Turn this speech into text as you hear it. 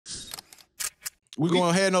We're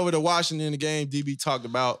going heading over to Washington, the game DB talked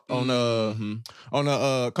about on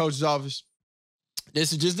the coach's office.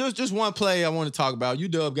 This is just one play I want to talk about.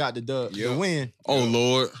 UW got the win. Oh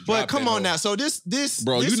Lord! But come on now. So this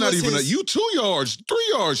bro, you're not even you 2 yards, 3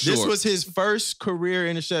 yards short. This was his first career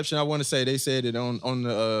interception. I want to say they said it on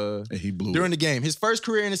the and he blew during the game. His first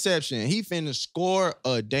career interception. He finna score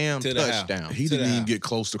a damn touchdown. He didn't even get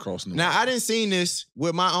close to crossing the line. Now I didn't see this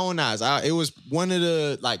with my own eyes. It was one of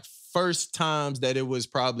the first times that it was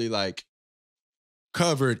probably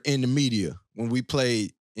covered in the media when we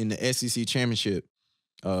played in the SEC championship.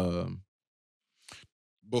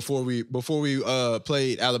 Before we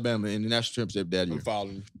played Alabama in the national championship that year. I'm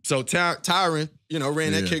following. So Tyron,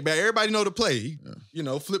 ran that kickback. Everybody know the play. He,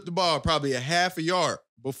 flipped the ball probably a half a yard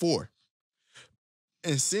before.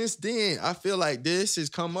 And since then, I feel like this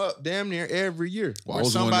has come up damn near every year. Well,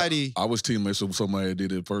 I was teammates with somebody that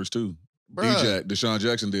did it first too. Deshaun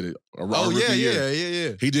Jackson did it.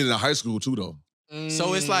 Yeah. He did it in high school too though.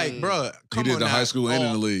 So it's like, bruh, he did it in high school and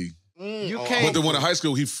in the league. You can't. But the one in high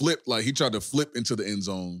school, he flipped, he tried to flip into the end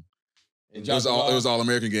zone. It was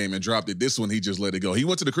All-American game and dropped it. This one, he just let it go. He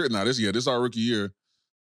went to the crib now. This is our rookie year.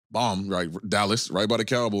 Bomb, right? Dallas, right by the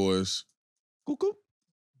Cowboys. Cuckoo.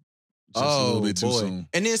 Just a little bit too soon.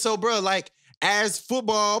 And then, so, bro, as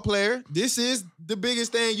football player, this is the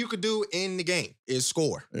biggest thing you could do in the game is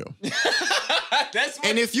score. Yeah.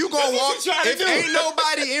 And if you gonna walk, if ain't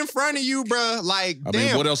nobody in front of you, bro, I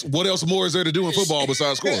mean, what else more is there to do in football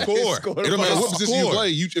besides score? Score. It don't matter what position you play.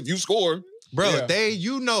 If you score, bro,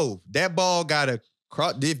 that ball gotta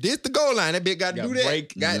cross. If this the goal line, that bitch got to do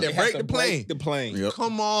that. Got to break the plane. Break the plane. Yep.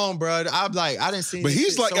 Come on, bro. I didn't see. But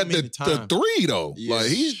he's at the 3 though. Yes.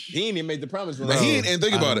 He ain't even made the promise run. And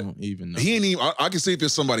think about it. Even know. He ain't even. I can see if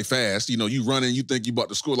it's somebody fast. You running, you think you about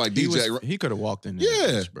to score like DJ. He could have walked in.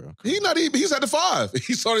 Yeah, bro. He's not even. He's at the 5.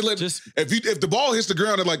 He's already let. If the ball hits the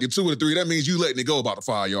ground at the 2 or 3, that means you letting it go about the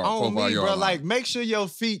 5 yard. On 4 me, 5 yard. bro. Make sure your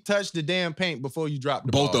feet touch the damn paint before you drop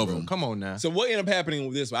the both ball. of them. Come on now. So what ended up happening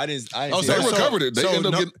with this one? I didn't. So they recovered it. They ended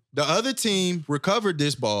up getting. The other team recovered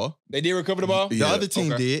this ball. They did recover the ball? The other team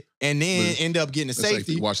did. And then end up getting a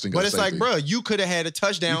safety. But it's like, bro, you could have had a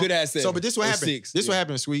touchdown. You could have had 7. So, but this what happened. 6. This what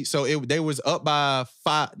happened, Sweet. So they was up by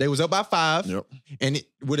 5. They was up by 5. Yep. And it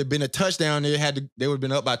would have been a touchdown. They would have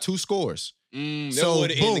been up by 2 scores. So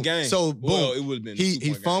would have ended the game. So boom. Well, it would have been.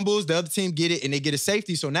 He fumbles. The other team get it, and they get a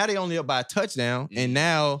safety. So now they only up by a touchdown. And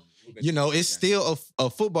now, it's still a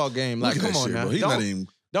football game. Like, come on now. He's not even.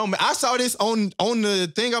 I saw this on the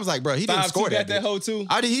thing. I was like, bro, he didn't score that. That hole too.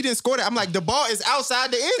 He didn't score that. I'm like, the ball is outside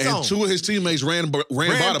the end zone. And 2 of his teammates ran by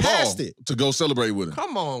the ball to go celebrate with him.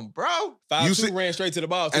 Come on, bro. 5-2 ran straight to the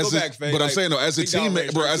ball. So go back, Faye. But I'm saying though, as a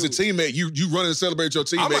teammate, you run and celebrate your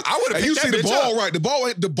teammate. I would have. You see the ball right.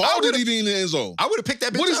 The ball didn't even in the end zone. I would have picked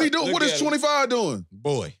that bitch up. What is he doing? What is 25 doing?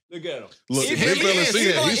 Boy. Look at him. Look, big fella see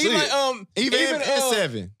it. He see it. Even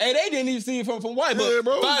 7. Hey, they didn't even see it from White, but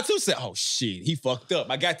bro. 5-2 said, "Oh shit, he fucked up.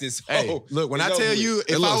 I got this." Hey, look, when I tell you,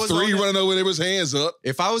 if I was 3 running over there with his hands up.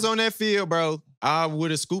 If I was on that field, bro, I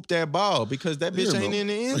would have scooped that ball because that bitch ain't in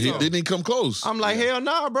the end zone. He didn't even come close. I'm like, hell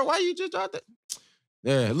no, bro. Why you just dropped that?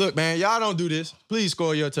 Yeah, look, man, y'all don't do this. Please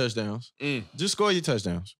score your touchdowns. Just score your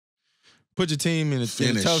touchdowns. Put your team in a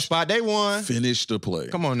tough spot. They won. Finish the play.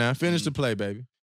 Come on now. Finish the play, baby.